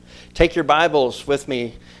take your Bibles with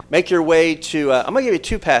me. Make your way to, I'm going to give you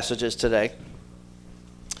two passages today.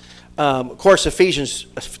 Of course, Ephesians,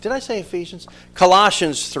 did I say Ephesians?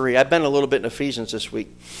 Colossians 3. I've been a little bit in Ephesians this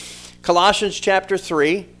week. Colossians chapter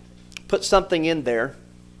 3, put something in there.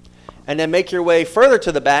 And then make your way further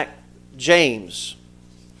to the back, James.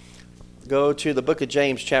 Go to the book of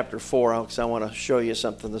James chapter 4, because I want to show you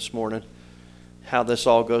something this morning, how this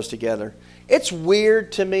all goes together. It's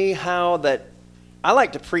weird to me how that I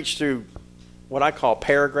like to preach through what I call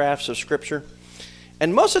paragraphs of Scripture.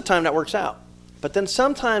 And most of the time that works out. But then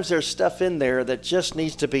sometimes there's stuff in there that just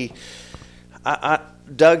needs to be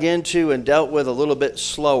dug into and dealt with a little bit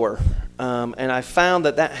slower. And I found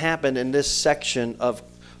that happened in this section of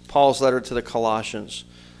Paul's letter to the Colossians.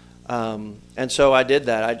 And so I did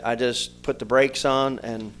that. I just put the brakes on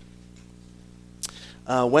and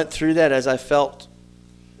went through that as I felt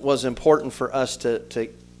was important for us to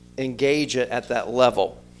engage it at that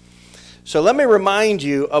level. So let me remind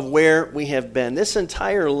you of where we have been. This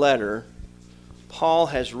entire letter Paul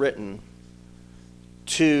has written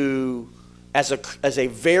as a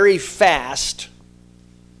very fast,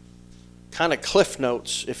 kind of Cliff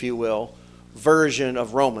Notes, if you will, version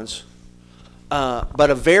of Romans.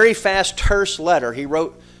 But a very fast, terse letter he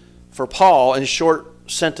wrote for Paul in short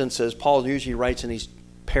sentences. Paul usually writes in these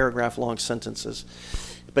paragraph-long sentences.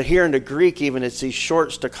 But here in the Greek even, it's these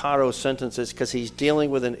short staccato sentences because he's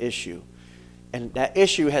dealing with an issue. And that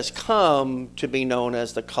issue has come to be known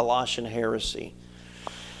as the Colossian heresy.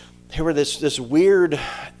 There were this weird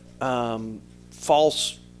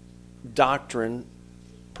false doctrine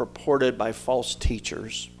purported by false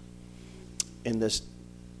teachers in this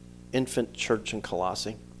infant church in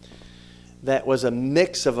Colossae that was a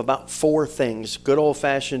mix of about four things. Good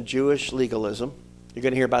old-fashioned Jewish legalism. You're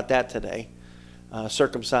going to hear about that today.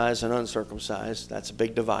 Circumcised and uncircumcised. That's a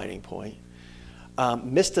big dividing point.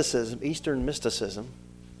 Mysticism, Eastern mysticism.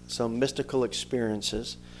 So mystical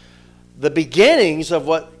experiences. The beginnings of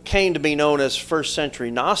what came to be known as first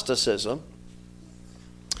century Gnosticism,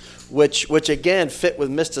 which again fit with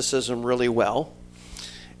mysticism really well.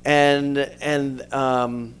 And then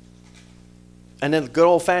good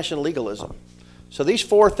old-fashioned legalism. So these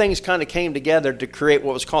four things kind of came together to create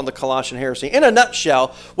what was called the Colossian heresy. In a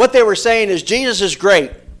nutshell, what they were saying is Jesus is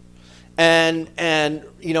great. And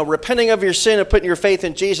repenting of your sin and putting your faith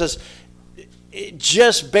in Jesus, it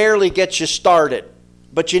just barely gets you started.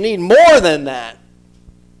 But you need more than that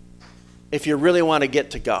if you really want to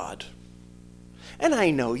get to God. And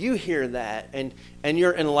I know you hear that, and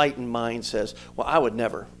your enlightened mind says, well, I would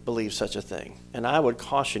never believe such a thing. And I would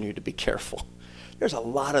caution you to be careful. There's a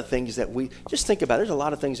lot of things that just think about it, there's a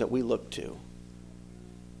lot of things that we look to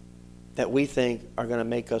that we think are going to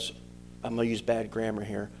make us, I'm going to use bad grammar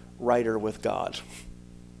here, righter with God.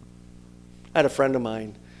 I had a friend of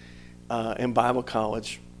mine in Bible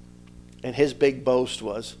college, and his big boast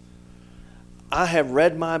was, I have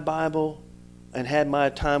read my Bible and had my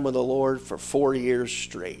time with the Lord for 4 years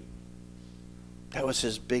straight. That was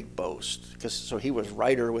his big boast. So he was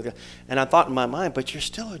righter with it. And I thought in my mind, but you're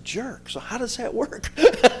still a jerk. So how does that work?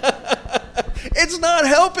 It's not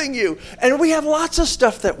helping you. And we have lots of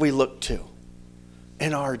stuff that we look to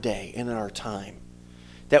in our day and in our time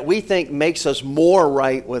that we think makes us more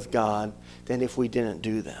right with God than if we didn't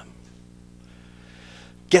do them.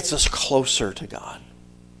 Gets us closer to God.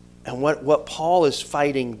 And what Paul is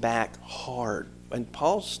fighting back hard, and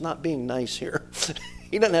Paul's not being nice here.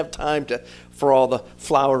 He doesn't have time for all the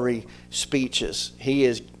flowery speeches. He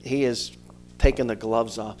is taking the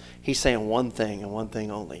gloves off. He's saying one thing and one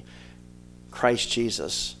thing only. Christ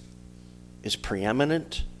Jesus is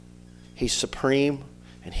preeminent, he's supreme,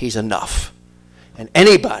 and he's enough. And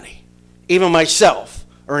anybody, even myself,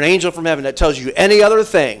 or an angel from heaven that tells you any other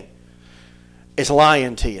thing is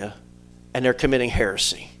lying to you, and they're committing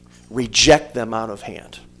heresy. Reject them out of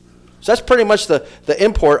hand. So that's pretty much the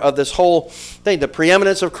import of this whole thing. The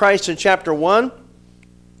preeminence of Christ in chapter 1.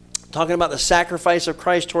 Talking about the sacrifice of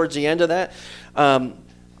Christ towards the end of that.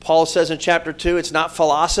 Paul says in chapter 2, it's not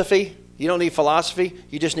philosophy. You don't need philosophy.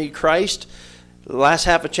 You just need Christ. The last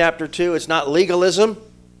half of chapter 2, it's not legalism.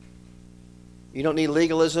 You don't need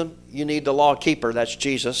legalism. You need the law keeper. That's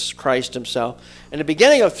Jesus Christ himself. In the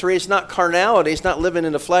beginning of 3, it's not carnality. It's not living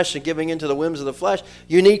in the flesh and giving into the whims of the flesh.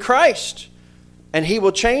 You need Christ. And he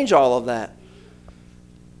will change all of that.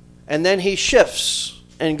 And then he shifts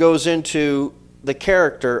and goes into the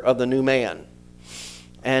character of the new man.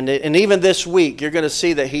 And even this week, you're going to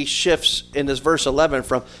see that he shifts in this verse 11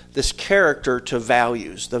 from this character to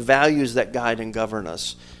values, the values that guide and govern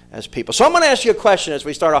us as people. So I'm going to ask you a question as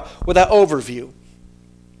we start off with that overview.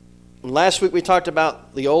 Last week we talked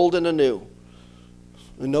about the old and the new.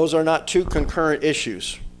 And those are not two concurrent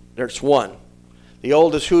issues. There's one. The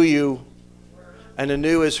old is who you, and the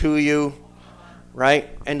new is who you, right?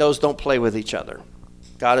 And those don't play with each other.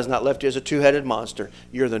 God has not left you as a two-headed monster.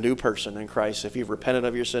 You're the new person in Christ if you've repented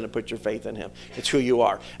of your sin and put your faith in him. It's who you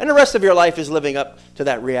are. And the rest of your life is living up to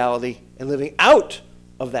that reality and living out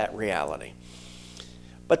of that reality.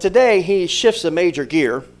 But today he shifts a major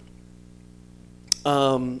gear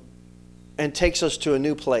and takes us to a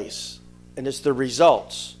new place. And it's the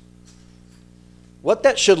results. What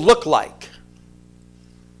that should look like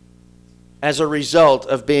as a result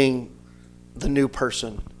of being the new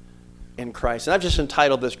person in Christ. And I've just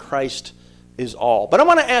entitled this, Christ is All. But I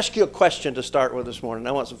want to ask you a question to start with this morning.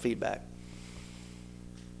 I want some feedback.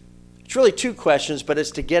 It's really two questions, but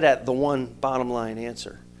it's to get at the one bottom line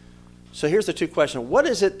answer. So here's the two questions. What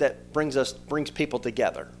is it that brings people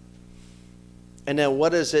together? And then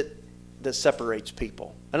what is it that separates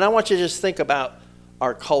people? And I want you to just think about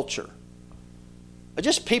our culture.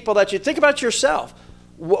 Just people that you think about yourself.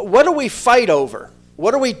 What do we fight over?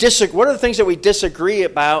 What are the things that we disagree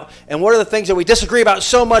about? And what are the things that we disagree about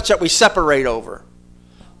so much that we separate over?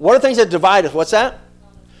 What are the things that divide us? What's that?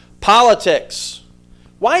 Politics.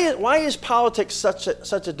 Why is politics such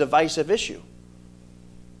a divisive issue?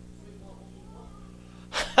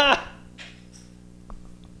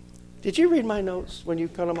 Did you read my notes when you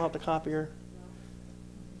cut them out the copier?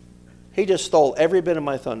 He just stole every bit of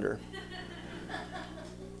my thunder.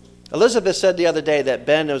 Elizabeth said the other day that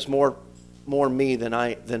Ben is more me than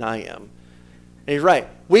I am. And he's right.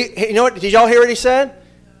 You know what? Did y'all hear what he said?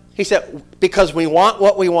 He said, because we want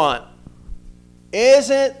what we want.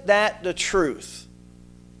 Isn't that the truth?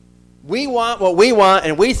 We want what we want,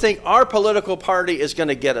 and we think our political party is going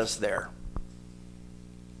to get us there.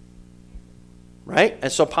 Right?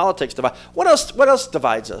 And so politics divides. What else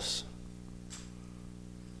divides us?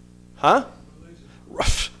 Huh?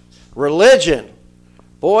 Religion.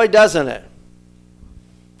 Boy, doesn't it.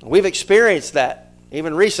 We've experienced that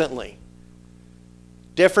even recently.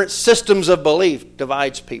 Different systems of belief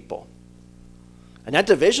divides people. And that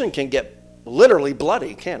division can get literally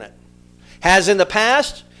bloody, can't it? Has in the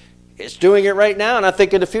past. It's doing it right now, and I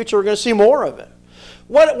think in the future we're going to see more of it.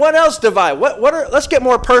 What else divides? Let's get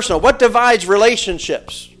more personal. What divides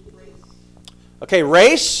relationships? Okay,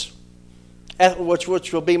 race, which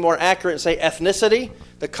will be more accurate and say ethnicity,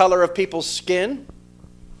 the color of people's skin.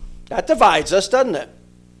 That divides us, doesn't it?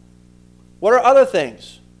 What are other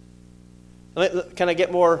things? Can I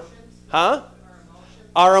get more? Huh?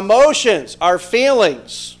 Our emotions, our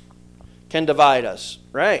feelings can divide us,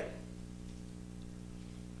 right?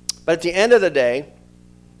 But at the end of the day,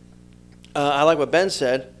 I like what Ben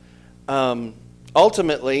said.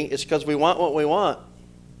 Ultimately, it's because we want what we want.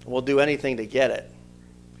 We'll do anything to get it,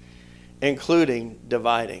 including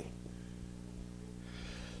dividing.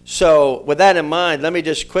 So with that in mind, let me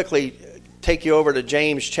just quickly take you over to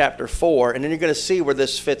James chapter 4, and then you're going to see where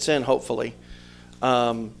this fits in, hopefully,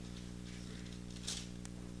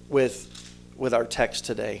 with our text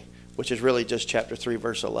today, which is really just chapter 3,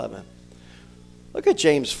 verse 11. Look at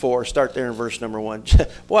James 4. Start there in verse number 1.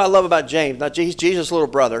 Boy, I love about James. Now, he's Jesus' little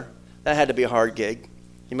brother. That had to be a hard gig. Can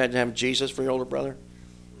you imagine having Jesus for your older brother?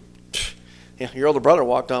 Your older brother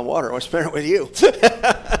walked on water. What's the matter with you?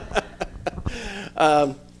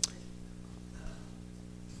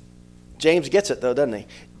 James gets it, though, doesn't he?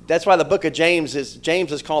 That's why the book of James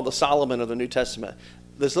is called the Solomon of the New Testament.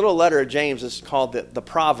 This little letter of James is called the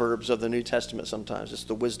Proverbs of the New Testament sometimes. It's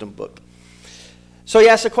the wisdom book. So he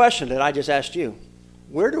asked a question that I just asked you.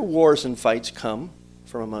 Where do wars and fights come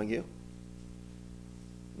from among you?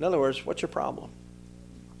 In other words, what's your problem?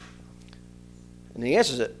 And he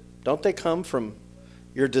answers it. Don't they come from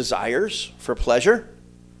your desires for pleasure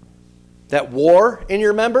that war in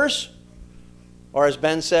your members? Or as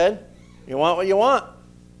Ben said, you want what you want.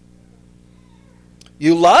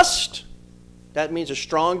 You lust, that means a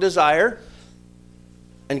strong desire,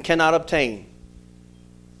 and cannot obtain.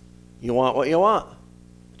 You want what you want,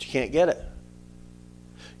 but you can't get it.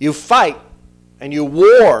 You fight and you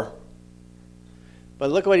war. But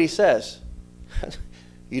look what he says.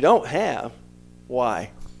 You don't have. Why?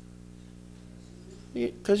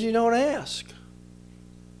 Because you don't ask.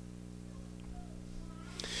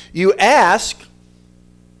 You ask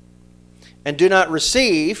and do not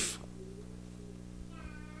receive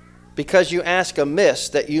because you ask amiss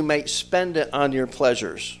that you may spend it on your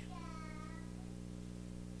pleasures.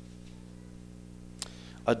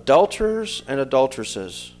 Adulterers and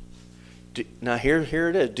adulteresses. Now here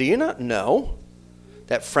it is. Do you not know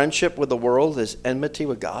that friendship with the world is enmity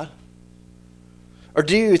with God? Or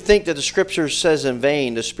do you think that the Scripture says in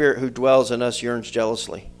vain, the Spirit who dwells in us yearns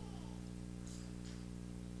jealously?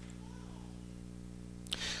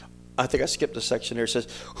 I think I skipped a section here. It says,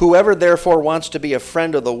 whoever therefore wants to be a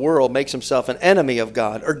friend of the world makes himself an enemy of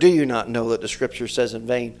God. Or do you not know that the Scripture says in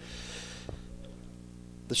vain,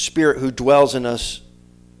 the Spirit who dwells in us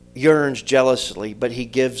yearns jealously, but he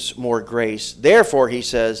gives more grace. Therefore, he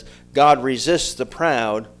says, God resists the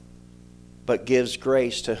proud, but gives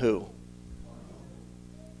grace to who?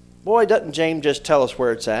 Boy, doesn't James just tell us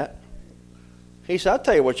where it's at? He said, I'll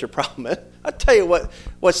tell you what your problem is. I'll tell you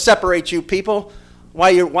what separates you people, why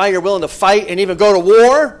you're willing to fight and even go to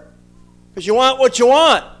war. Because you want what you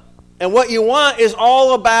want. And what you want is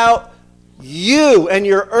all about you and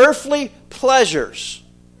your earthly pleasures.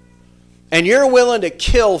 And you're willing to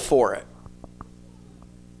kill for it.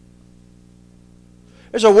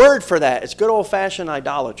 There's a word for that. It's good old-fashioned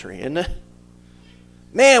idolatry, isn't it?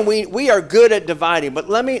 Man, we are good at dividing. But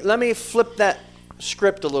let me flip that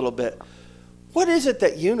script a little bit. What is it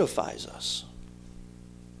that unifies us?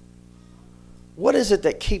 What is it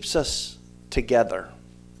that keeps us together?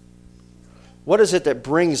 What is it that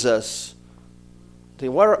brings us to,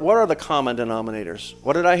 what are the common denominators?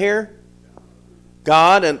 What did I hear?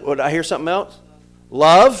 God, and what did I hear something else?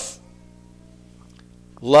 Love.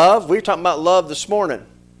 Love. We were talking about love this morning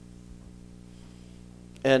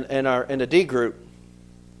in the D group.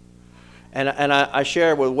 And I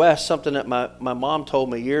shared with Wes something that my mom told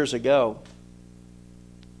me years ago.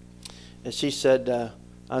 And she said,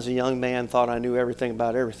 I was a young man, thought I knew everything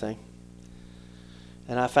about everything.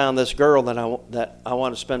 And I found this girl that I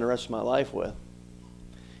want to spend the rest of my life with.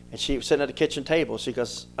 And she was sitting at the kitchen table. She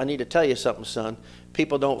goes, I need to tell you something, son.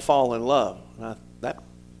 People don't fall in love. And that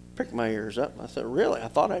pricked my ears up. I said, really? I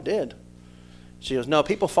thought I did. She goes, no,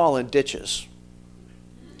 people fall in ditches.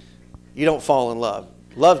 You don't fall in love.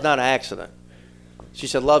 Love's not an accident. She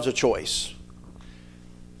said, love's a choice.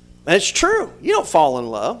 And it's true. You don't fall in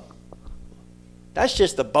love. That's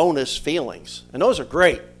just the bonus feelings. And those are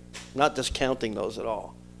great. I'm not discounting those at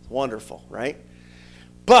all. It's wonderful, right?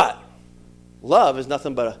 But love is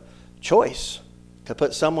nothing but a choice to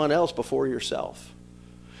put someone else before yourself.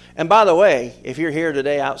 And by the way, if you're here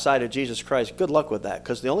today outside of Jesus Christ, good luck with that,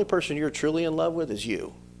 because the only person you're truly in love with is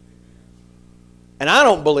you. And I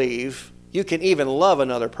don't believe you can even love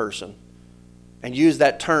another person and use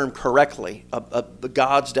that term correctly,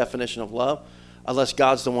 God's definition of love, unless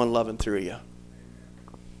God's the one loving through you.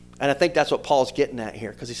 And I think that's what Paul's getting at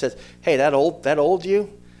here, because he says, hey, that old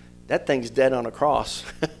you, that thing's dead on a cross.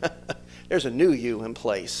 There's a new you in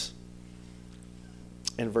place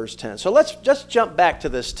in verse 10. So let's just jump back to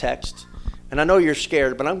this text. And I know you're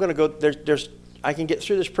scared, but I'm going to go, I can get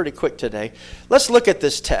through this pretty quick today. Let's look at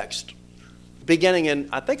this text. Beginning in,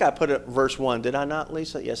 I think I put it verse 1. Did I not,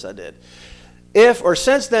 Lisa? Yes, I did. If, or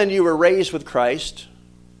since then you were raised with Christ,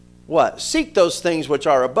 what? Seek those things which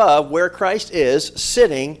are above, where Christ is,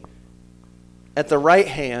 sitting at the right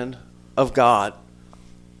hand of God.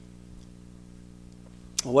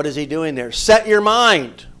 What is he doing there? Set your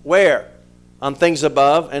mind. Where? On things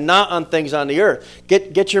above and not on things on the earth.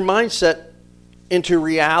 Get your mindset into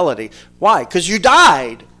reality. Why? Because you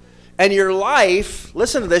died. And your life,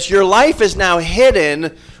 listen to this, your life is now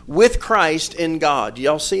hidden with Christ in God. Do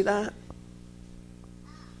y'all see that?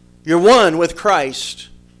 You're one with Christ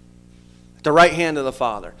at the right hand of the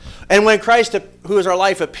Father. And when Christ, who is our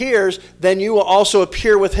life, appears, then you will also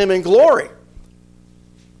appear with him in glory.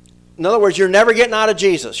 In other words, you're never getting out of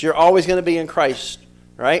Jesus. You're always going to be in Christ,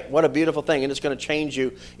 right? What a beautiful thing. And it's going to change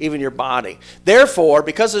you, even your body. Therefore,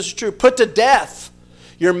 because this is true, put to death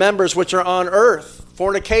your members which are on earth.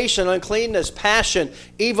 Fornication, uncleanness, passion,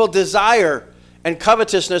 evil desire, and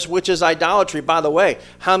covetousness, which is idolatry. By the way,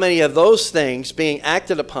 how many of those things being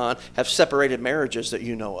acted upon have separated marriages that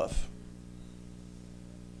you know of?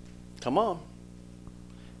 Come on.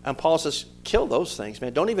 And Paul says, kill those things,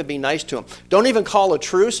 man. Don't even be nice to them. Don't even call a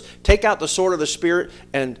truce. Take out the sword of the Spirit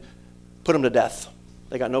and put them to death.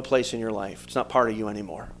 They got no place in your life. It's not part of you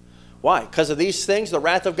anymore. Why? Because of these things, the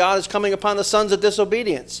wrath of God is coming upon the sons of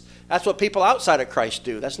disobedience. That's what people outside of Christ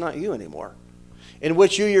do. That's not you anymore. In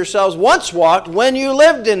which you yourselves once walked when you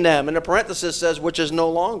lived in them. And the parenthesis says, which is no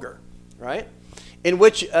longer. Right? In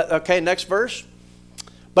which, next verse.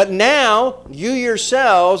 But now you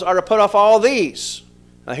yourselves are to put off all these.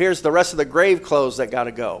 Now here's the rest of the grave clothes that got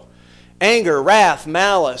to go. Anger, wrath,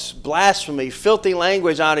 malice, blasphemy, filthy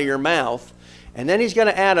language out of your mouth. And then he's going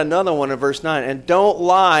to add another one in verse 9. And don't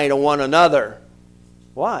lie to one another.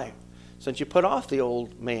 Why? Since you put off the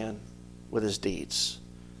old man with his deeds.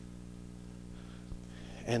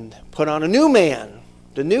 And put on a new man,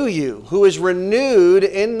 the new you, who is renewed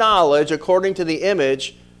in knowledge according to the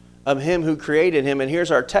image of him who created him. And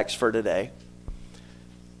here's our text for today.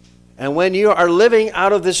 And when you are living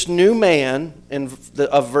out of this new man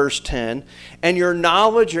of verse 10, and your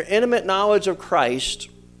knowledge, your intimate knowledge of Christ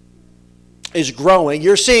is growing,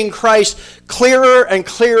 you're seeing Christ clearer and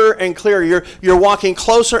clearer and clearer. You're walking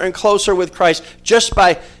closer and closer with Christ just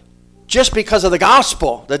because of the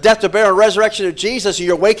gospel, the death, the burial, and resurrection of Jesus. And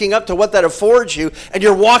you're waking up to what that affords you, and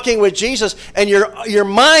you're walking with Jesus, and your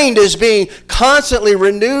mind is being constantly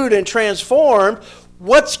renewed and transformed.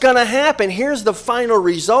 What's going to happen? Here's the final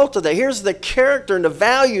result of that. Here's the character and the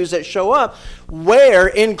values that show up, where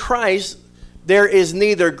in Christ there is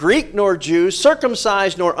neither Greek nor Jew,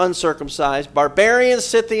 circumcised nor uncircumcised, barbarian,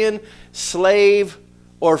 Scythian, slave,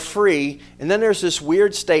 or free. And then there's this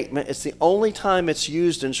weird statement. It's the only time it's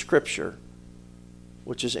used in Scripture,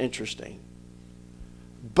 which is interesting.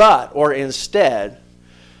 But, or instead,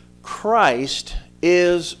 Christ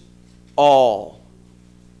is all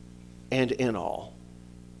and in all.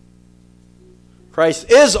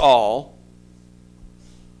 Christ is all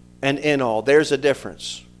and in all. There's a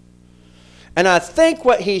difference. And I think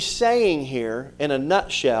what he's saying here in a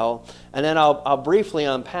nutshell, and then I'll briefly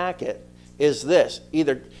unpack it, is this.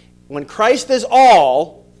 Either when Christ is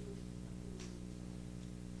all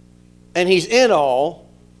and he's in all,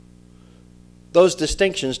 those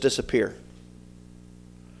distinctions disappear.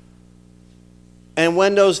 And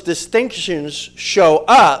when those distinctions show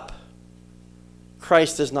up,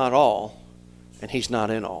 Christ is not all and he's not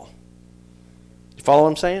in all. You follow what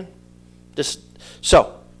I'm saying?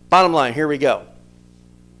 So, bottom line, here we go.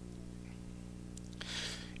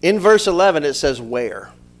 In verse 11 it says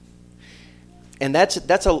where. And that's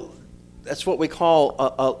what we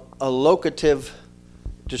call a locative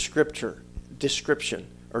description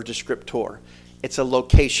or descriptor. It's a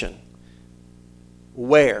location.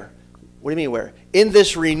 Where? What do you mean where? In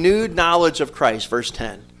this renewed knowledge of Christ, verse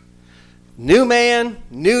 10. New man,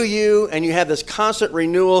 new you, and you have this constant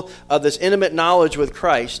renewal of this intimate knowledge with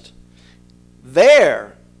Christ.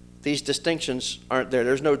 There, these distinctions aren't there.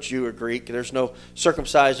 There's no Jew or Greek. There's no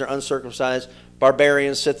circumcised or uncircumcised,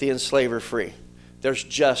 barbarian, Scythian, slave or free. There's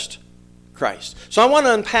just Christ. So I want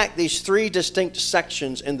to unpack these three distinct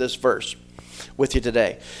sections in this verse with you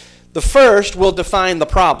today. The first will define the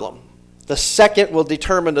problem. The second will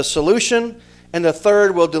determine the solution. And the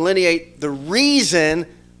third will delineate the reason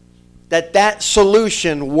that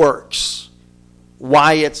solution works,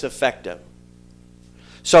 why it's effective.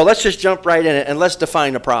 So let's just jump right in it and let's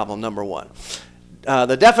define the problem, number one.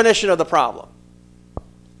 The definition of the problem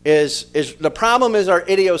is the problem is our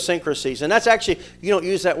idiosyncrasies. And that's actually, you don't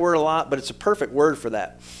use that word a lot, but it's a perfect word for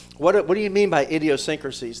that. What do you mean by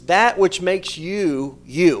idiosyncrasies? That which makes you,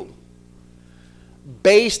 you,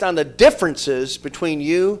 based on the differences between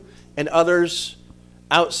you and others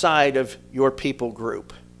outside of your people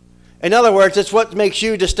group. In other words, it's what makes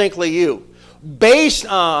you distinctly you, based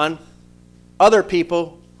on other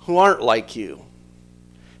people who aren't like you.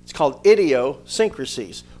 It's called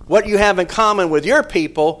idiosyncrasies. What you have in common with your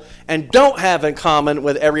people and don't have in common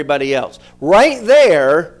with everybody else. Right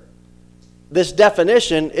there, this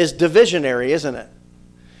definition is divisionary, isn't it?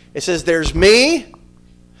 It says there's me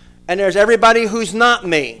and there's everybody who's not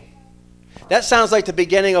me. That sounds like the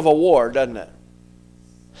beginning of a war, doesn't it?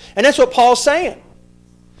 And that's what Paul's saying.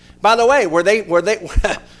 By the way, were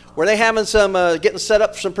they having some getting set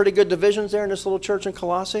up for some pretty good divisions there in this little church in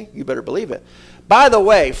Colossae? You better believe it. By the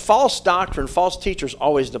way, false doctrine, false teachers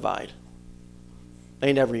always divide.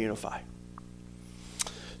 They never unify.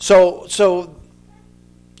 So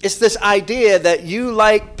it's this idea that you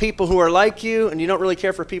like people who are like you and you don't really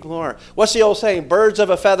care for people who aren't. What's the old saying? Birds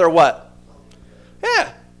of a feather what?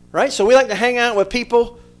 Yeah, right? So we like to hang out with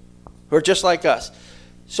people who are just like us.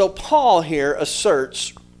 So Paul here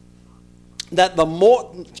asserts that the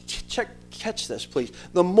more, catch this please,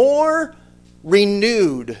 the more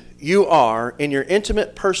renewed you are in your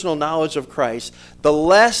intimate personal knowledge of Christ, the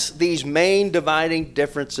less these main dividing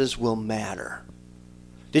differences will matter.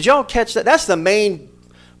 Did y'all catch that? That's the main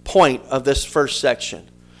point of this first section.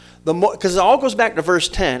 Because it all goes back to verse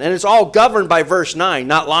 10, and it's all governed by verse 9,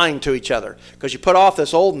 not lying to each other. Because you put off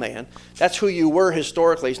this old man. That's who you were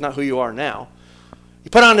historically. It's not who you are now. You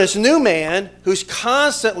put on this new man who's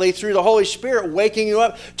constantly, through the Holy Spirit, waking you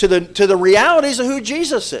up to the realities of who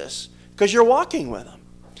Jesus is, because you're walking with him.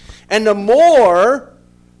 And the more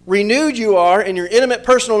renewed you are in your intimate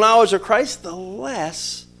personal knowledge of Christ, the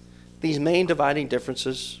less these main dividing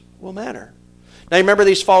differences will matter. Now, you remember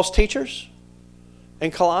these false teachers in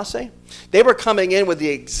Colossae? They were coming in with the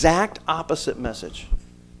exact opposite message.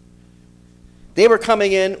 They were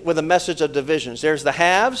coming in with a message of divisions. There's the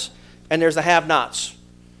haves and there's the have-nots.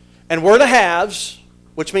 And we're the haves,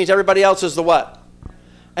 which means everybody else is the what?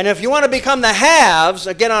 And if you want to become the haves,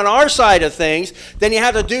 again on our side of things, then you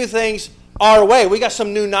have to do things our way. We got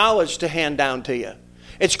some new knowledge to hand down to you.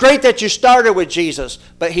 It's great that you started with Jesus,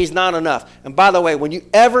 but he's not enough. And by the way,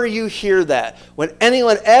 whenever you hear that, when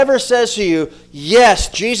anyone ever says to you, yes,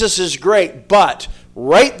 Jesus is great, but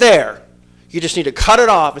right there, you just need to cut it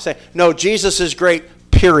off and say, no, Jesus is great,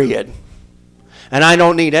 period. And I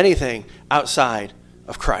don't need anything outside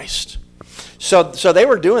of Christ. So they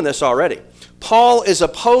were doing this already. Paul is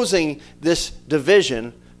opposing this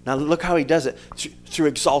division. Now look how he does it, through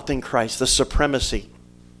exalting Christ, the supremacy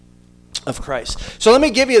of Christ. So let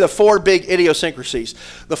me give you the four big idiosyncrasies,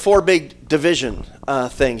 the four big division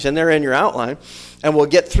things, and they're in your outline, and we'll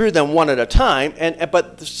get through them one at a time.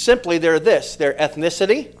 But simply they're this: their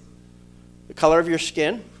ethnicity, the color of your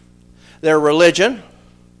skin, their religion,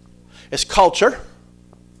 its culture,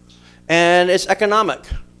 and its economic.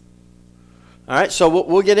 All right, so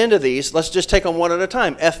we'll get into these. Let's just take them one at a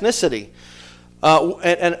time. Ethnicity.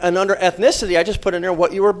 And under ethnicity, I just put in there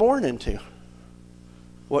what you were born into.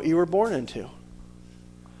 What you were born into.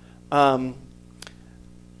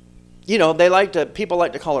 People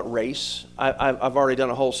like to call it race. I've already done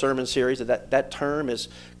a whole sermon series that term is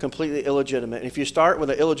completely illegitimate. And if you start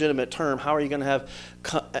with an illegitimate term, how are you going to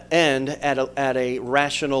end at a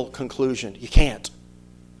rational conclusion? You can't.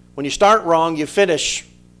 When you start wrong, you finish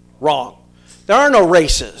wrong. There are no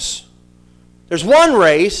races. There's one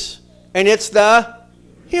race, and it's the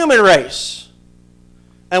human race.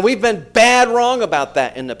 And we've been bad wrong about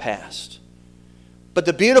that in the past. But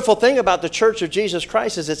the beautiful thing about the Church of Jesus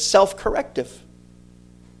Christ is it's self-corrective.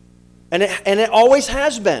 And it always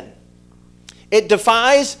has been. It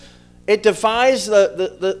defies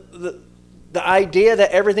the idea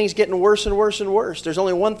that everything's getting worse and worse and worse. There's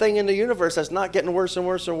only one thing in the universe that's not getting worse and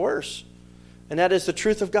worse and worse. And that is the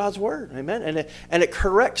truth of God's Word. Amen? And it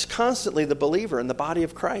corrects constantly the believer in the body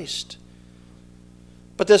of Christ.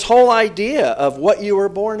 But this whole idea of what you were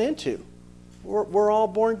born into, we're all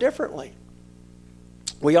born differently.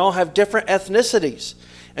 We all have different ethnicities.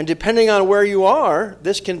 And depending on where you are,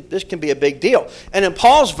 this can be a big deal. And in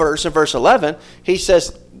Paul's verse, in verse 11, he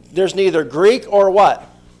says, there's neither Greek or what?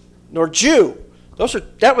 Nor Jew.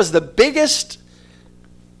 That was the biggest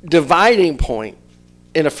dividing point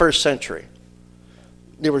in the first century.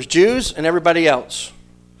 There was Jews and everybody else.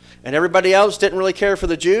 And everybody else didn't really care for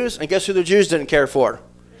the Jews. And guess who the Jews didn't care for?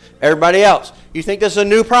 Everybody else. You think this is a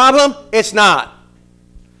new problem? It's not.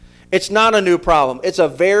 It's not a new problem. It's a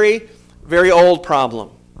very, very old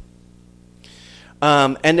problem.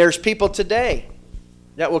 And there's people today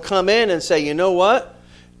that will come in and say, you know what?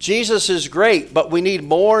 Jesus is great, but we need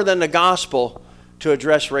more than the gospel to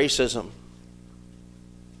address racism.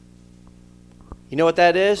 You know what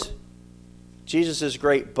that is? Jesus is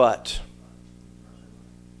great, but.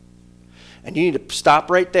 And you need to stop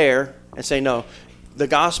right there and say, no, the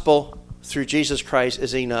gospel through Jesus Christ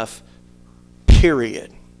is enough,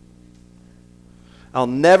 period. I'll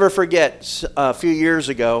never forget a few years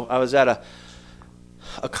ago, I was at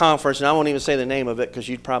a conference, and I won't even say the name of it because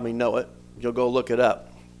you'd probably know it. You'll go look it up.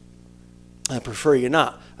 I prefer you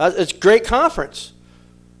not. It's a great conference.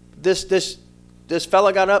 This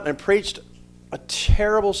fella got up and preached a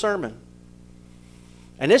terrible sermon.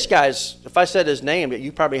 And this guy's, if I said his name,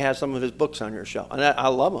 you probably have some of his books on your shelf. And I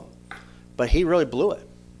love him. But he really blew it.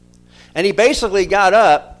 And he basically got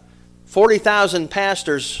up, 40,000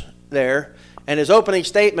 pastors there, and his opening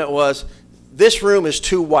statement was, this room is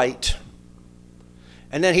too white.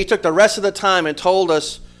 And then he took the rest of the time and told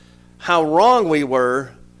us how wrong we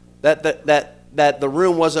were that the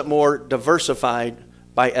room wasn't more diversified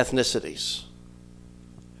by ethnicities.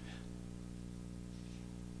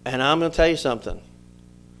 And I'm going to tell you something.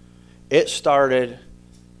 It started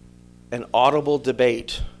an audible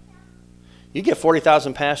debate. You get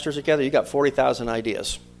 40,000 pastors together, you got 40,000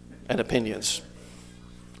 ideas and opinions.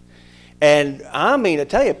 And I mean to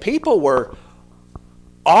tell you, people were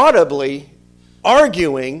audibly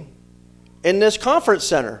arguing in this conference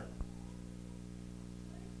center.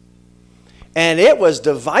 And it was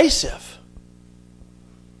divisive.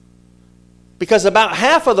 Because about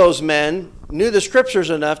half of those men knew the scriptures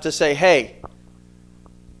enough to say, hey,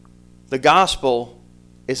 the gospel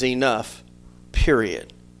is enough,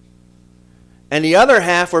 period. And the other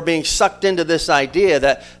half were being sucked into this idea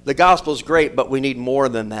that the gospel is great, but we need more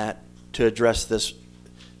than that to address this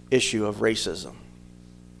issue of racism.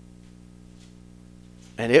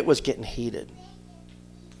 And it was getting heated.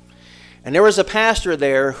 And there was a pastor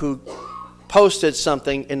there who posted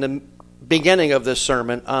something in the beginning of this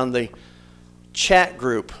sermon on the chat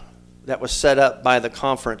group that was set up by the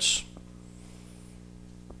conference,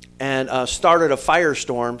 and started a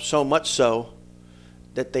firestorm, so much so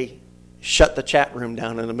that they shut the chat room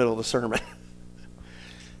down in the middle of the sermon.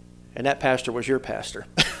 And that pastor was your pastor.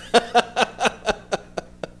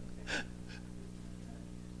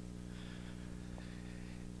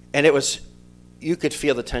 And you could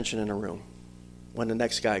feel the tension in the room when the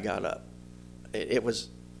next guy got up. It was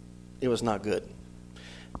not good.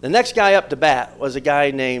 The next guy up to bat was a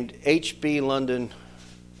guy named H.B.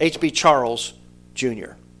 Charles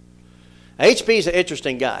Jr. H.B. is an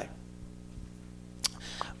interesting guy.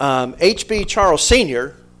 H.B. Charles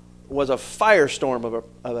Sr. was a firestorm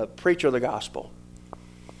of a preacher of the gospel.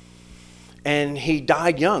 And he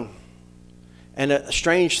died young. And a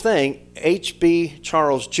strange thing, H.B.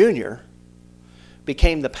 Charles Jr.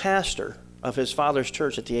 became the pastor of his father's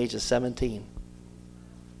church at the age of 17.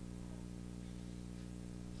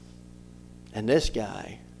 And this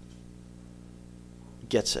guy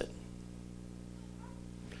gets it.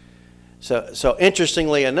 So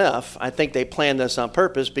interestingly enough, I think they planned this on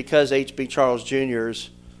purpose because H.B. Charles Jr. is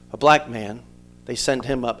a black man. They sent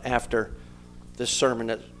him up after this sermon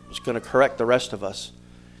that was going to correct the rest of us.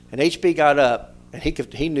 And H.B. got up, and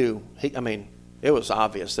he knew. It was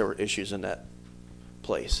obvious there were issues in that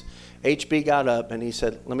place. H.B. got up, and he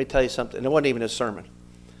said, let me tell you something. And it wasn't even his sermon.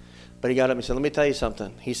 But he got up and he said, let me tell you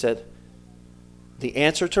something. He said, the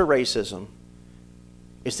answer to racism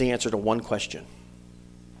is the answer to one question.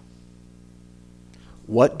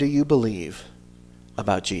 What do you believe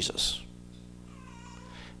about Jesus?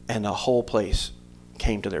 And the whole place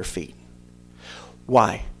came to their feet.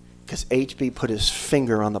 Why? Because HB put his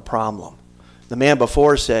finger on the problem. The man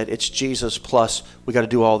before said, it's Jesus plus we got to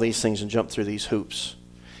do all these things and jump through these hoops.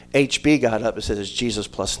 HB got up and said, it's Jesus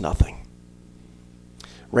plus nothing.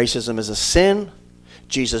 Racism is a sin.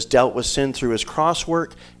 Jesus dealt with sin through his cross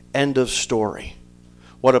work. End of story.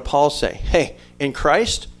 What did Paul say? Hey, in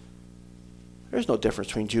Christ, there's no difference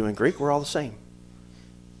between Jew and Greek. We're all the same.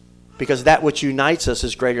 Because that which unites us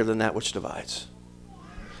is greater than that which divides.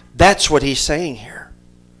 That's what he's saying here.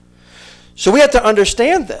 So we have to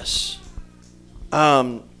understand this.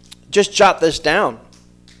 Just jot this down.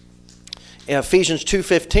 In Ephesians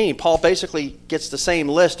 2:15, Paul basically gets the same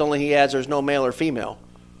list, only he adds there's no male or female.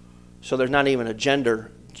 So there's not even a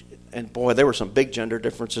gender. And boy, there were some big gender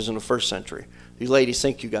differences in the first century. You ladies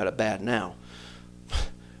think you got it bad now.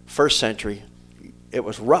 First century, it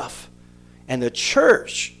was rough. And the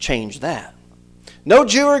church changed that. No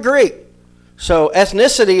Jew or Greek. So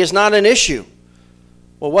ethnicity is not an issue.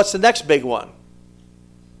 Well, what's the next big one?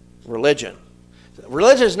 Religion.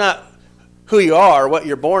 Religion is not who you are, what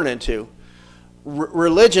you're born into.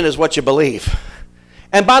 Religion is what you believe.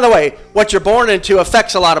 And by the way, what you're born into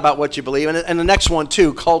affects a lot about what you believe. And the next one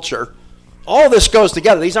too, culture. All this goes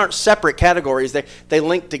together. These aren't separate categories. They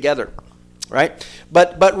link together, right?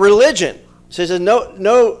 But religion says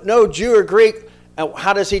no Jew or Greek.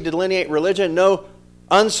 How does he delineate religion? No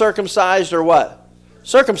uncircumcised or what?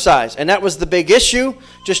 Circumcised. And that was the big issue.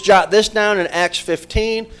 Just jot this down in Acts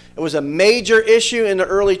 15. It was a major issue in the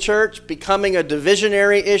early church, becoming a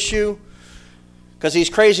divisionary issue because these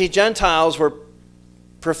crazy Gentiles were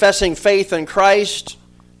professing faith in Christ.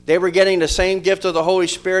 They were getting the same gift of the Holy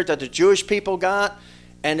Spirit that the Jewish people got.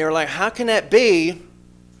 And they were like, how can that be?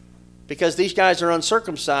 Because these guys are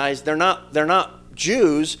uncircumcised. They're not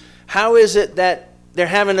Jews. How is it that they're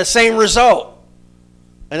having the same result?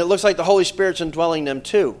 And it looks like the Holy Spirit's indwelling them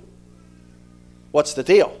too. What's the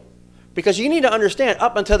deal? Because you need to understand,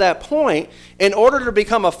 up until that point, in order to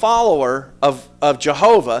become a follower of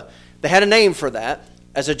Jehovah, they had a name for that.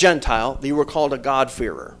 As a Gentile, you were called a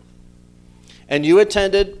God-fearer. And you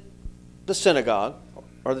attended the synagogue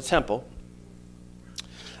or the temple,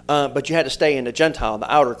 but you had to stay in the Gentile,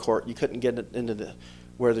 the outer court. You couldn't get into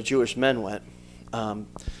where the Jewish men went.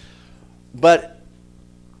 But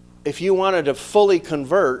if you wanted to fully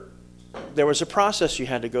convert, there was a process you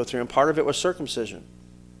had to go through, and part of it was circumcision.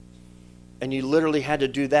 And you literally had to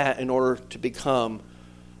do that in order to become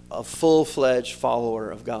a full-fledged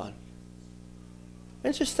follower of God.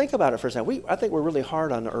 And just think about it for a second. I think we're really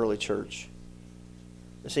hard on the early church.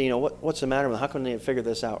 They say, what's the matter with them? How come they didn't figure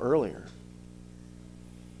this out earlier?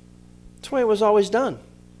 That's the way it was always done.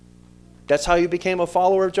 That's how you became a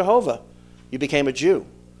follower of Jehovah. You became a Jew.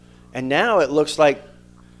 And now it looks like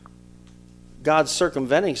God's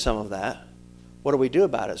circumventing some of that. What do we do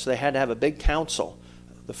about it? So they had to have a big council,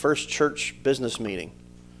 the first church business meeting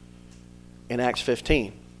in Acts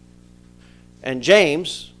 15. And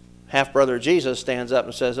James, half-brother of Jesus, stands up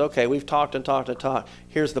and says, okay, we've talked and talked and talked.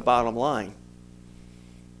 Here's the bottom line.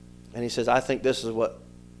 And he says, I think this is what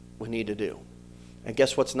we need to do. And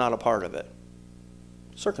guess what's not a part of it?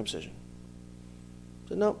 Circumcision. He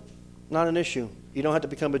said, no, not an issue. You don't have to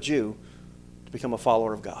become a Jew to become a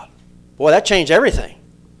follower of God. Boy, that changed everything.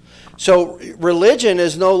 So religion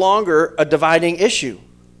is no longer a dividing issue.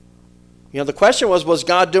 You know, the question was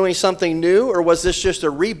God doing something new, or was this just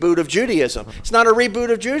a reboot of Judaism? It's not a reboot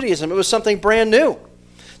of Judaism. It was something brand new.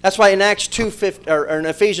 That's why in Acts 2:15 or in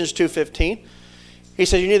Ephesians 2:15, he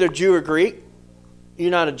says, you're neither Jew or Greek. You're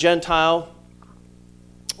not a Gentile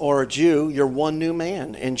or a Jew. You're one new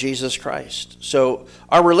man in Jesus Christ. So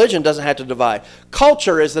our religion doesn't have to divide.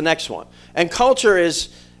 Culture is the next one. And culture is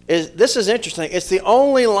this is interesting. It's the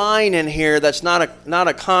only line in here that's not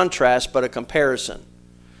a contrast, but a comparison.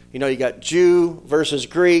 You know, you got Jew versus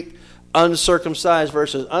Greek, uncircumcised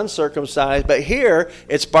versus uncircumcised, but here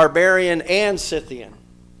it's barbarian and Scythian.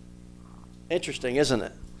 Interesting, isn't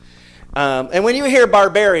it? And when you hear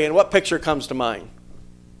barbarian, what picture comes to mind?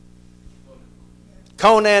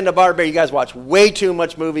 Conan the Barbarian. You guys watch way too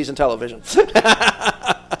much movies and television.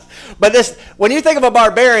 But when you think of a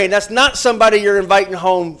barbarian, that's not somebody you're inviting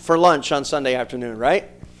home for lunch on Sunday afternoon, right?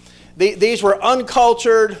 These were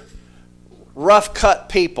uncultured, rough-cut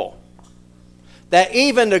people that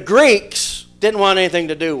even the Greeks didn't want anything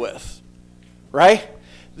to do with, right?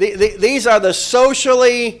 These are the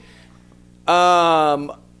socially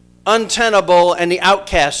untenable and the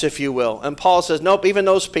outcasts, if you will. And Paul says, nope, even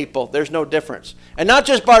those people, there's no difference. And not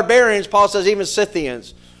just barbarians, Paul says even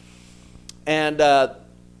Scythians. And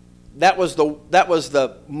that was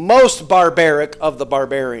the most barbaric of the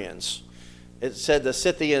barbarians. It said the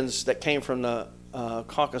Scythians that came from the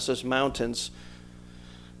Caucasus Mountains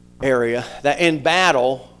area, that in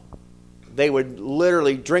battle, they would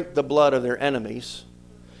literally drink the blood of their enemies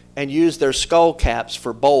and use their skull caps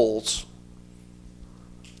for bowls.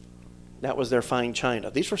 That was their fine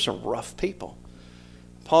china. These were some rough people.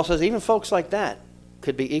 Paul says even folks like that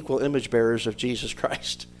could be equal image bearers of Jesus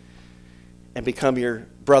Christ and become your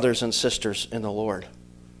brothers and sisters in the Lord.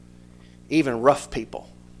 Even rough people.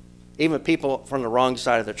 Even people from the wrong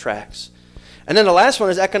side of the tracks. And then the last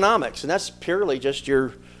one is economics, and that's purely just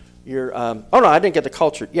your oh no, I didn't get the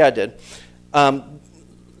culture. Yeah, I did.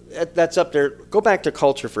 That's up there. Go back to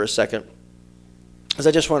culture for a second, because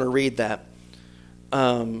I just want to read that.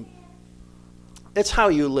 It's how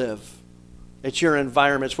you live. It's your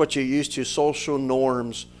environment. It's what you're used to, social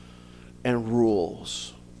norms and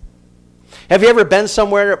rules. Have you ever been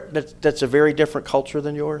somewhere that's a very different culture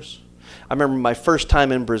than yours? I remember my first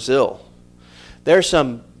time in Brazil.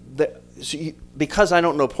 Because I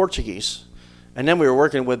don't know Portuguese, and then we were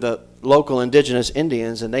working with the local indigenous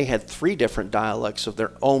Indians, and they had 3 different dialects of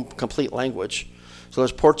their own complete language. So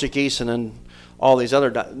there's Portuguese and then all these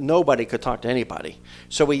other nobody could talk to anybody.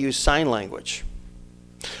 So we used sign language.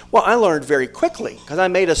 Well, I learned very quickly because I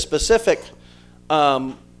made a specific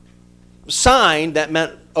sign that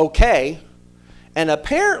meant okay. And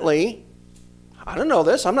apparently, I don't know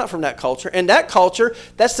this, I'm not from that culture. In that culture,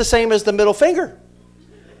 that's the same as the middle finger.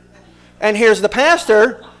 And here's the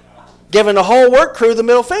pastor giving the whole work crew the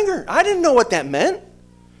middle finger. I didn't know what that meant.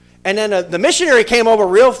 And then the missionary came over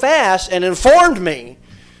real fast and informed me,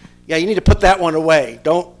 yeah, you need to put that one away.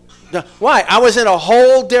 Why? I was in a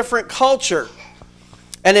whole different culture.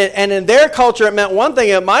 And in their culture, it meant one thing.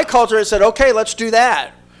 In my culture, it said, okay, let's do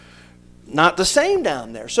that. Not the same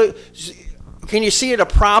down there. So can you see it a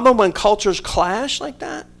problem when cultures clash like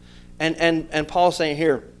that? And Paul's saying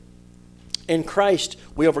here, in Christ,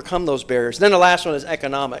 we overcome those barriers. Then the last one is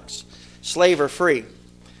economics. Slave or free.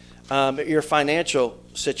 Your financial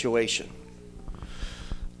situation.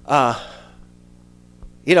 These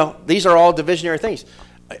are all divisionary things.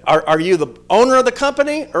 Are you the owner of the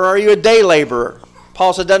company or are you a day laborer?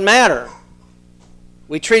 Paul said, it doesn't matter.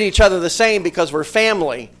 We treat each other the same because we're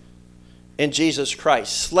family in Jesus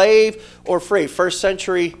Christ. Slave or free. First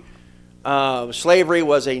century slavery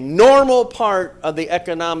was a normal part of the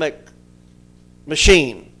economic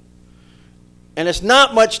machine. And it's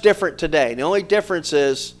not much different today. The only difference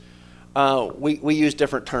is we use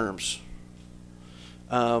different terms.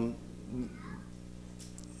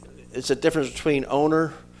 It's a difference between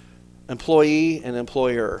owner, employee, and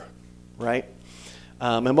employer, right?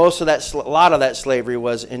 And a lot of that slavery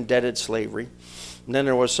was indebted slavery. And then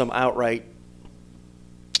there was some outright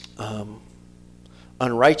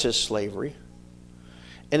unrighteous slavery.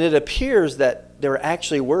 And it appears that there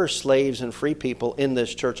actually were slaves and free people in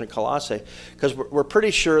this church in Colossae, because we're pretty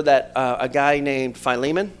sure that a guy named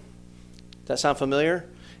Philemon, does that sound familiar?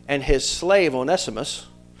 And his slave Onesimus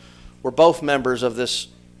were both members of this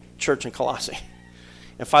church in Colossae.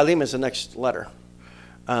 And Philemon is the next letter.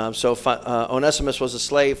 So Onesimus was a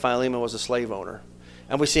slave, Philemon was a slave owner.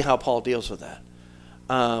 And we see how Paul deals with that.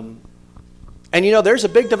 And there's a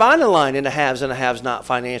big dividing line in the haves and the haves not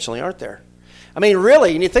financially, aren't there? I mean,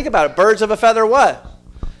 really, and you think about it, birds of a feather what?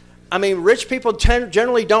 I mean, rich people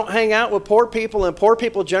generally don't hang out with poor people, and poor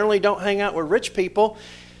people generally don't hang out with rich people.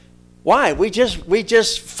 Why? We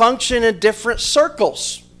just function in different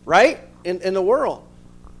circles, right, in the world.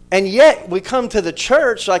 And yet, we come to the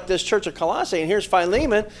church, like this church of Colossae, and here's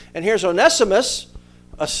Philemon, and here's Onesimus,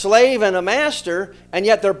 a slave and a master, and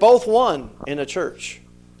yet they're both one in a church.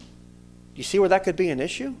 Do you see where that could be an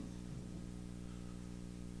issue?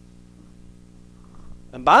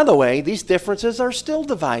 And by the way, these differences are still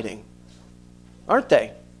dividing, aren't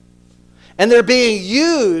they? And they're being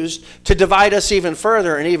used to divide us even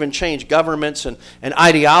further and even change governments and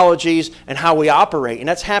ideologies and how we operate. And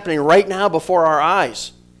that's happening right now before our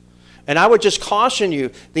eyes. And I would just caution you,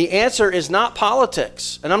 the answer is not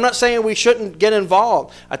politics. And I'm not saying we shouldn't get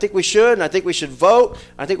involved. I think we should, and I think we should vote.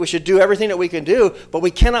 I think we should do everything that we can do, but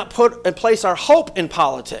we cannot put and place our hope in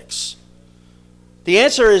politics. The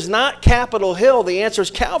answer is not Capitol Hill. The answer is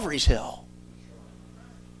Calvary's Hill.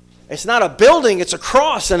 It's not a building, it's a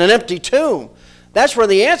cross and an empty tomb. That's where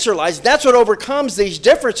the answer lies. That's what overcomes these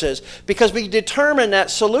differences, because we determine that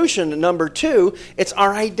solution. Number 2, it's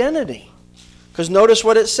our identity. Because notice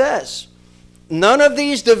what it says. None of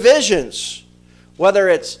these divisions, whether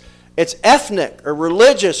it's ethnic or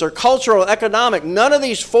religious or cultural, economic, none of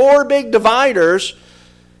these 4 big dividers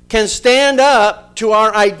can stand up to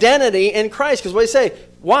our identity in Christ. Because what do you say?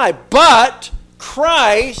 Why? But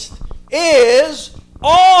Christ is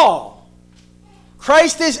all.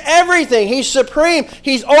 Christ is everything. He's supreme.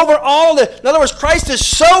 He's over all of it. In other words, Christ is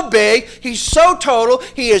so big, He's so total,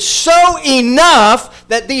 He is so enough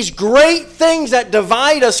that these great things that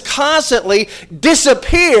divide us constantly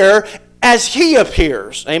disappear as He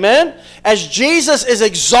appears. Amen? As Jesus is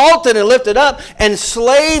exalted and lifted up, and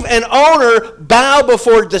slave and owner bow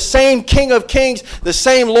before the same King of Kings, the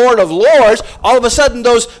same Lord of Lords, all of a sudden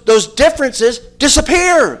those differences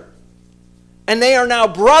disappear. And they are now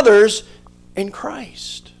brothers in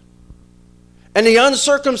Christ. And the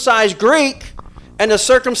uncircumcised Greek and the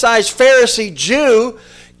circumcised Pharisee Jew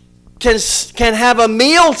can have a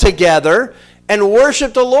meal together and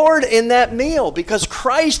worship the Lord in that meal, because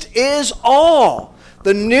Christ is all.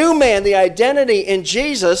 The new man, the identity in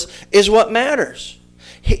Jesus, is what matters.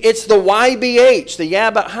 It's the YBH, the yeah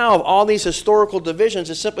but how of all these historical divisions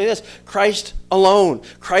is simply this: Christ alone.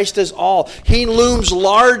 Christ is all. He looms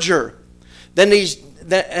larger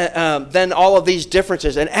than all of these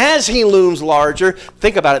differences. And as He looms larger,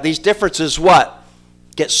 think about it, these differences what?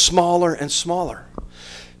 Get smaller and smaller.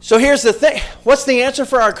 So here's the thing. What's the answer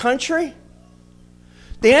for our country?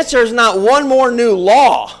 The answer is not one more new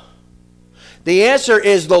law. The answer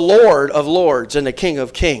is the Lord of Lords and the King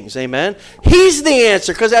of Kings. Amen? He's the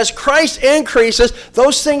answer, because as Christ increases,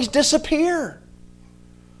 those things disappear.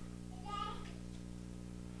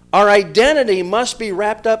 Our identity must be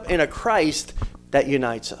wrapped up in a Christ that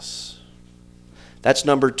unites us. That's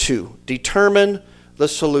number 2. Determine the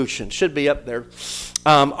solution. Should be up there.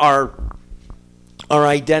 Our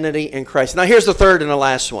identity in Christ. Now here's the third and the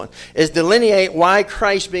last one, is delineate why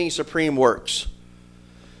Christ being supreme works.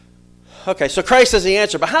 Okay, so Christ is the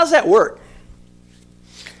answer, but how does that work?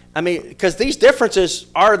 I mean, because these differences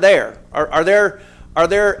are there. Are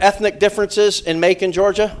there ethnic differences in Macon,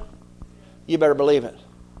 Georgia? You better believe it.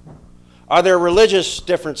 Are there religious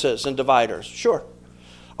differences and dividers? Sure.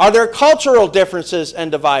 Are there cultural differences and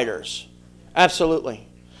dividers? Absolutely.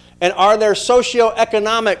 And are there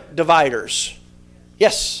socioeconomic dividers?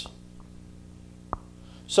 Yes.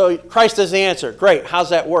 So Christ is the answer. Great.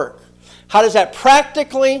 How's that work? How does that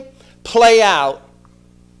practically play out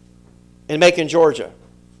in Macon, Georgia?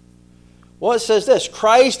 Well, it says this: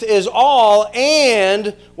 Christ is all,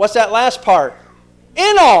 and what's that last part?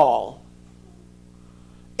 In all.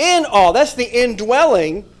 In all. That's the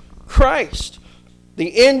indwelling Christ. The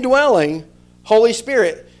indwelling Holy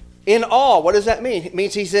Spirit. In all. What does that mean? It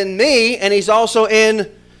means He's in me, and He's also in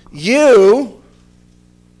you.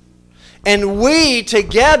 And we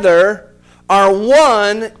together are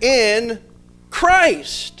one in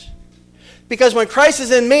Christ. Because when Christ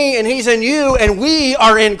is in me and He's in you and we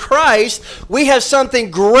are in Christ, we have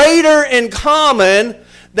something greater in common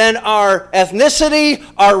than our ethnicity,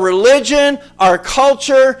 our religion, our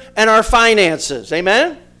culture, and our finances.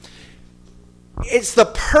 Amen? It's the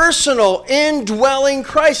personal indwelling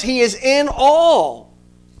Christ. He is in all.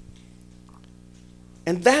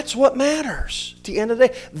 And that's what matters at the end of the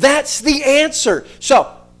day. That's the answer.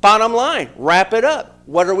 So, bottom line, wrap it up.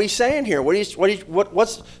 What are we saying here? What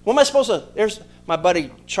am I supposed to? There's my buddy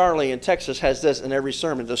Charlie in Texas has this in every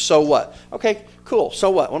sermon. The so what? Okay, cool. So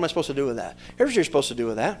what? What am I supposed to do with that? Here's what you're supposed to do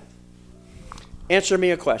with that. Answer me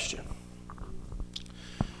a question.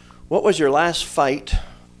 What was your last fight,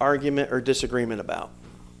 argument, or disagreement about?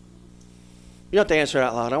 You don't have to answer it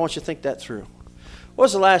out loud. I want you to think that through. What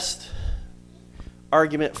was the last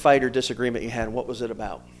argument, fight, or disagreement you had? What was it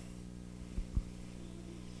about?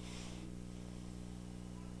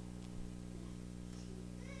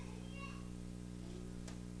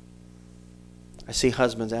 I see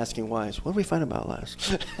husbands asking wives, what did we fight about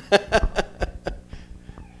last?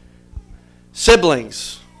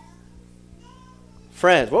 Siblings.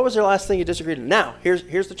 Friends. What was the last thing you disagreed on? Now,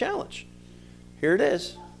 here's the challenge. Here it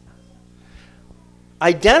is.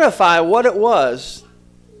 Identify what it was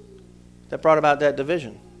that brought about that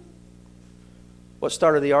division. What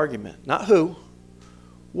started the argument? Not who.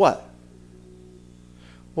 What?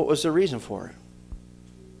 What was the reason for it?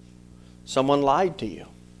 Someone lied to you.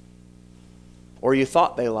 Or you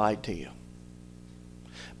thought they lied to you.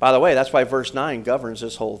 By the way, that's why verse 9 governs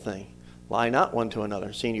this whole thing. Lie not one to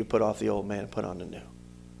another, seeing you put off the old man and put on the new.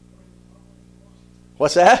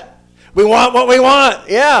 What's that? We want what we want.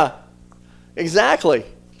 Yeah, exactly.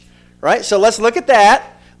 Right? So let's look at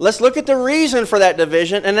that. Let's look at the reason for that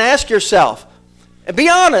division and ask yourself, and be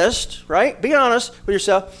honest, right? Be honest with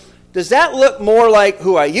yourself. Does that look more like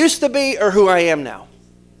who I used to be or who I am now?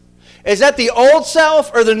 Is that the old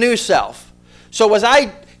self or the new self? So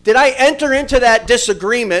did I enter into that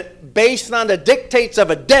disagreement based on the dictates of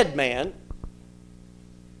a dead man?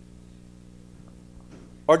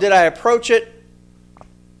 Or did I approach it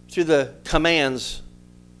through the commands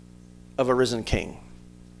of a risen king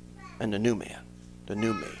and the new man, the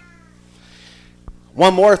new me?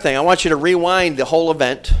 One more thing. I want you to rewind the whole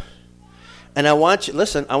event. And I want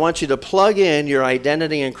you to plug in your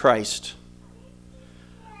identity in Christ.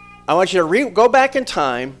 I want you to go back in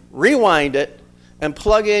time, rewind it, and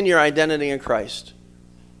plug in your identity in Christ.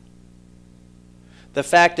 The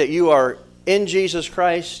fact that you are in Jesus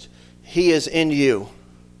Christ, He is in you.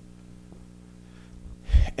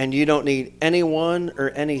 And you don't need anyone or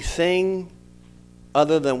anything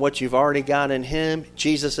other than what you've already got in Him.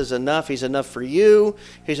 Jesus is enough. He's enough for you.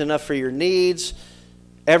 He's enough for your needs.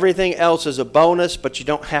 Everything else is a bonus, but you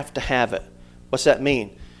don't have to have it. What's that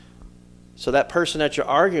mean? So that person that you're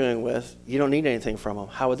arguing with, you don't need anything from them.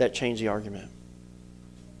 How would that change the argument?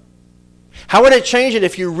 How would it change it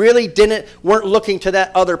if you really weren't looking to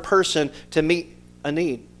that other person to meet a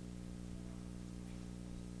need?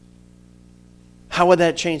 How would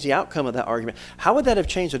that change the outcome of that argument? How would that have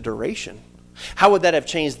changed the duration? How would that have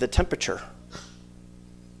changed the temperature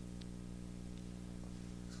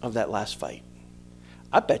of that last fight?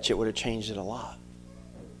 I bet you it would have changed it a lot.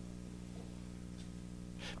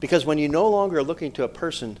 Because when you no longer are looking to a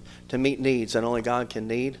person to meet needs that only God can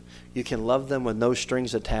meet, you can love them with no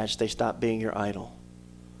strings attached. They stop being your idol.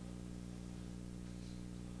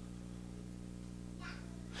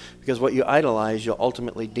 Because what you idolize, you'll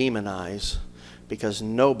ultimately demonize, because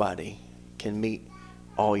nobody can meet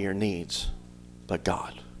all your needs but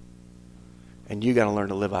God. And you got to learn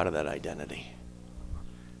to live out of that identity.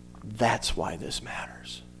 That's why this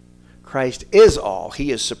matters. Christ is all.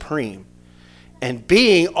 He is supreme. And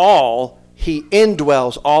being all, He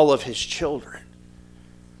indwells all of His children.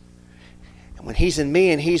 And when He's in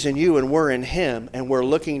me and He's in you and we're in Him and we're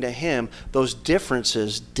looking to Him, those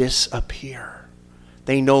differences disappear.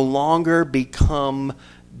 They no longer become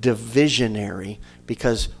divisionary,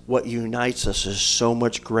 because what unites us is so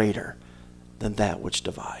much greater than that which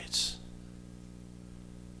divides.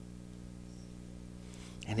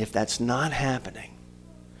 And if that's not happening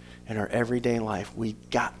in our everyday life, we've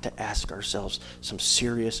got to ask ourselves some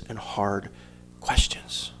serious and hard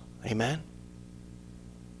questions. Amen?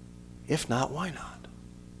 If not, why not?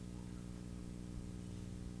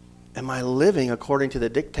 Am I living according to the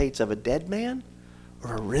dictates of a dead man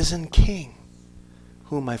or a risen king?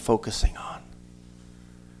 Who am I focusing on?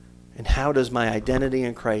 And how does my identity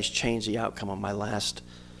in Christ change the outcome of my last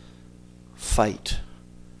fight,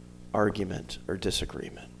 argument, or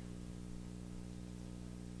disagreement?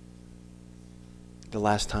 The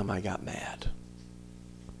last time I got mad.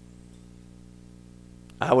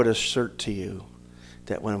 I would assert to you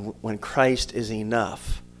that when Christ is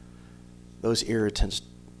enough, those irritants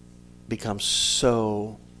become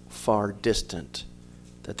so far distant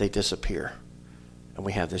that they disappear. And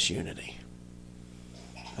we have this unity.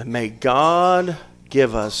 And may God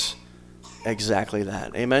give us exactly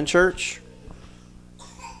that. Amen, church?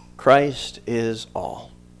 Christ is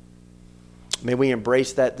all. May we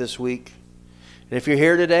embrace that this week. And if you're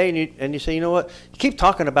here today and you say, you know what, you keep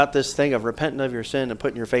talking about this thing of repenting of your sin and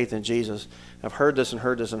putting your faith in Jesus. I've heard this and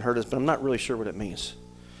heard this and heard this, but I'm not really sure what it means.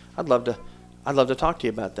 I'd love to talk to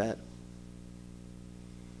you about that.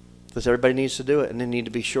 Because everybody needs to do it, and they need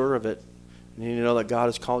to be sure of it. And you know that God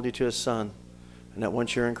has called you to His Son, and that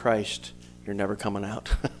once you're in Christ, you're never coming out.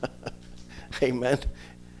 Amen.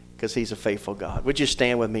 Because He's a faithful God. Would you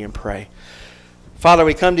stand with me and pray? Father,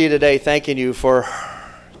 we come to you today thanking you for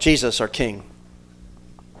Jesus, our King,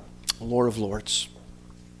 Lord of Lords.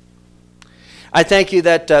 I thank you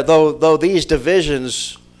that though these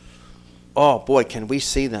divisions, oh boy, can we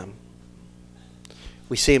see them.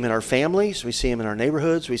 We see them in our families. We see them in our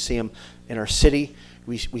neighborhoods. We see them in our city.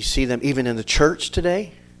 We see them even in the church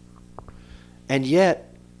today. And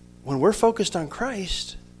yet, when we're focused on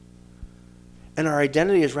Christ and our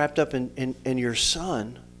identity is wrapped up in your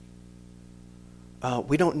Son,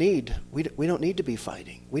 we don't need to be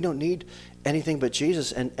fighting. We don't need anything but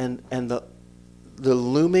Jesus and the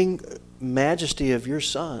looming majesty of your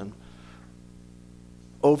Son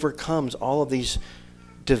overcomes all of these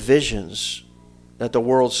divisions that the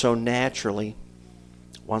world so naturally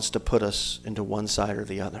wants to put us into one side or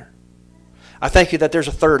the other. I thank you that there's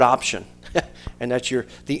a third option, and that's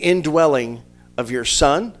the indwelling of your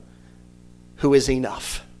Son, who is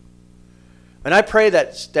enough. And I pray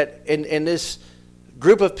that in this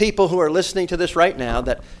group of people who are listening to this right now,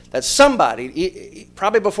 that somebody,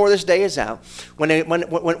 probably before this day is out, when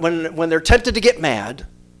they're tempted to get mad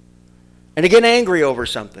and to get angry over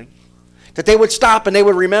something, that they would stop and they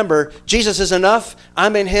would remember, Jesus is enough,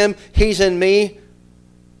 I'm in Him, He's in me,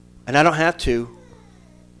 and I don't have to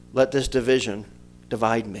let this division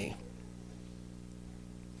divide me.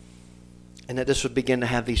 And that this would begin to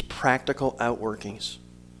have these practical outworkings.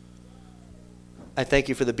 I thank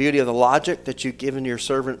you for the beauty of the logic that you've given your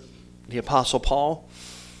servant, the Apostle Paul,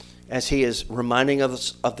 as he is reminding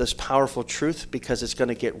us of this powerful truth, because it's going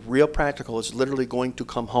to get real practical. It's literally going to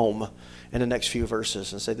come home in the next few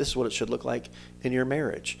verses and say, this is what it should look like in your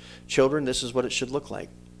marriage. Children, this is what it should look like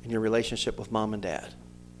in your relationship with mom and dad.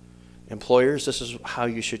 Employers, this is how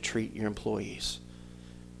you should treat your employees.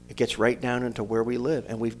 It gets right down into where we live,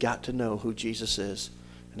 and we've got to know who Jesus is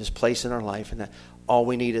and His place in our life, and that all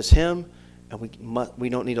we need is Him, and we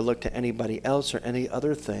don't need to look to anybody else or any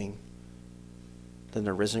other thing than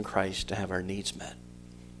the risen Christ to have our needs met.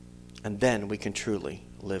 And then we can truly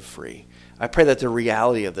live free. I pray that the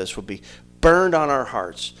reality of this will be burned on our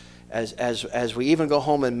hearts as we even go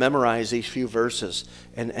home and memorize these few verses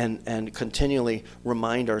and continually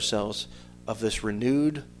remind ourselves of this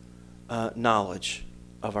renewed knowledge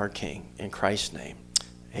of our King. In Christ's name,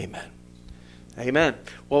 amen. Amen.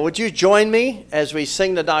 Well, would you join me as we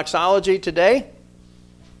sing the doxology today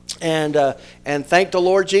and thank the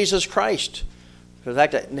Lord Jesus Christ for the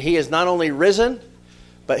fact that He is not only risen,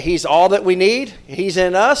 but He's all that we need. He's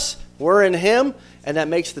in us, we're in Him, and that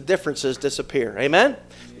makes the differences disappear. Amen?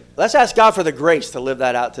 Let's ask God for the grace to live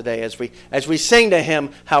that out today as we sing to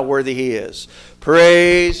Him how worthy He is.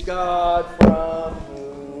 Praise God from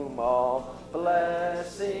whom all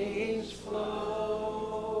blessings